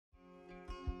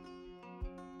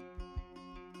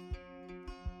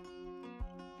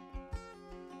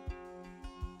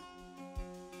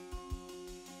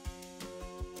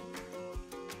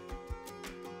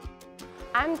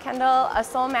I'm Kendal, a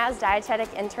Solmaz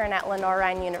dietetic intern at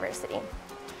Lenoir-Rhyne University.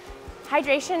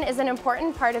 Hydration is an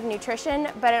important part of nutrition,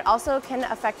 but it also can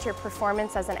affect your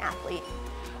performance as an athlete.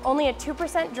 Only a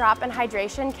 2% drop in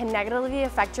hydration can negatively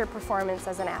affect your performance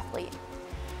as an athlete.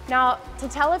 Now, to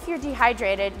tell if you're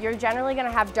dehydrated, you're generally going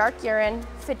to have dark urine,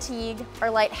 fatigue,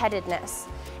 or lightheadedness.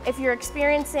 If you're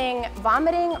experiencing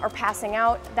vomiting or passing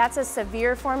out, that's a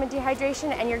severe form of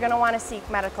dehydration and you're going to want to seek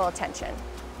medical attention.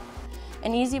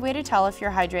 An easy way to tell if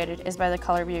you're hydrated is by the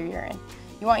color of your urine.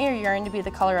 You want your urine to be the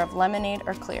color of lemonade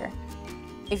or clear.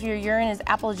 If your urine is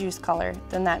apple juice color,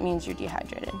 then that means you're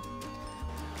dehydrated.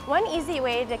 One easy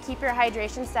way to keep your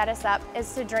hydration status up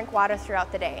is to drink water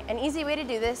throughout the day. An easy way to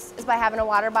do this is by having a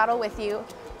water bottle with you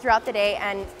throughout the day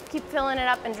and keep filling it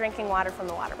up and drinking water from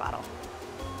the water bottle.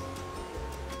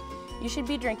 You should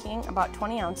be drinking about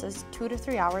 20 ounces 2 to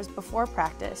 3 hours before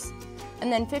practice,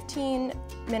 and then 15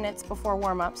 minutes before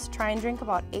warm-ups, try and drink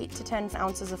about 8 to 10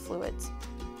 ounces of fluids.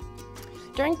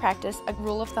 During practice, a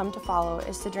rule of thumb to follow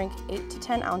is to drink 8 to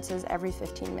 10 ounces every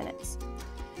 15 minutes.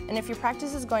 And if your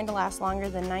practice is going to last longer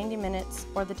than 90 minutes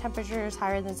or the temperature is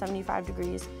higher than 75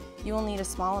 degrees, you will need a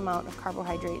small amount of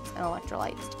carbohydrates and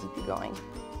electrolytes to keep you going.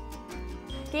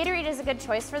 Gatorade is a good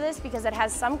choice for this because it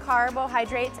has some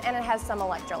carbohydrates and it has some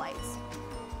electrolytes.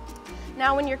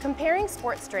 Now, when you're comparing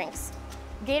sports drinks,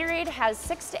 Gatorade has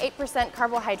 6 to 8%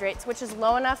 carbohydrates, which is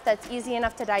low enough that's easy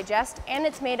enough to digest, and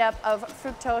it's made up of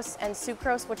fructose and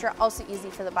sucrose, which are also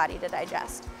easy for the body to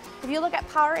digest. If you look at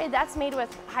Powerade, that's made with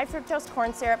high fructose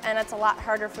corn syrup, and it's a lot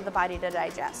harder for the body to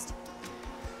digest.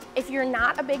 If you're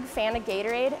not a big fan of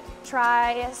Gatorade,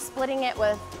 try splitting it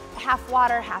with half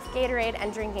water, half Gatorade,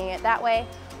 and drinking it that way.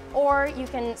 Or you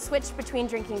can switch between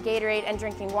drinking Gatorade and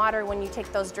drinking water when you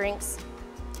take those drinks.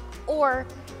 Or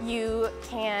you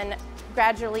can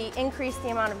gradually increase the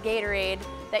amount of Gatorade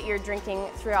that you're drinking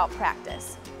throughout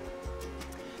practice.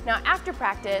 Now, after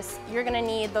practice, you're going to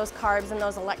need those carbs and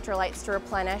those electrolytes to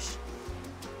replenish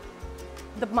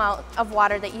the amount of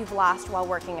water that you've lost while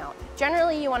working out.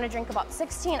 Generally, you want to drink about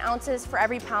 16 ounces for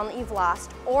every pound that you've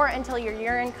lost, or until your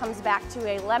urine comes back to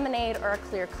a lemonade or a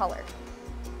clear color.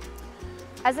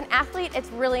 As an athlete, it's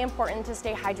really important to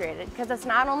stay hydrated because it's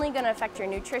not only going to affect your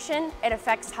nutrition, it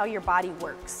affects how your body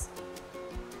works.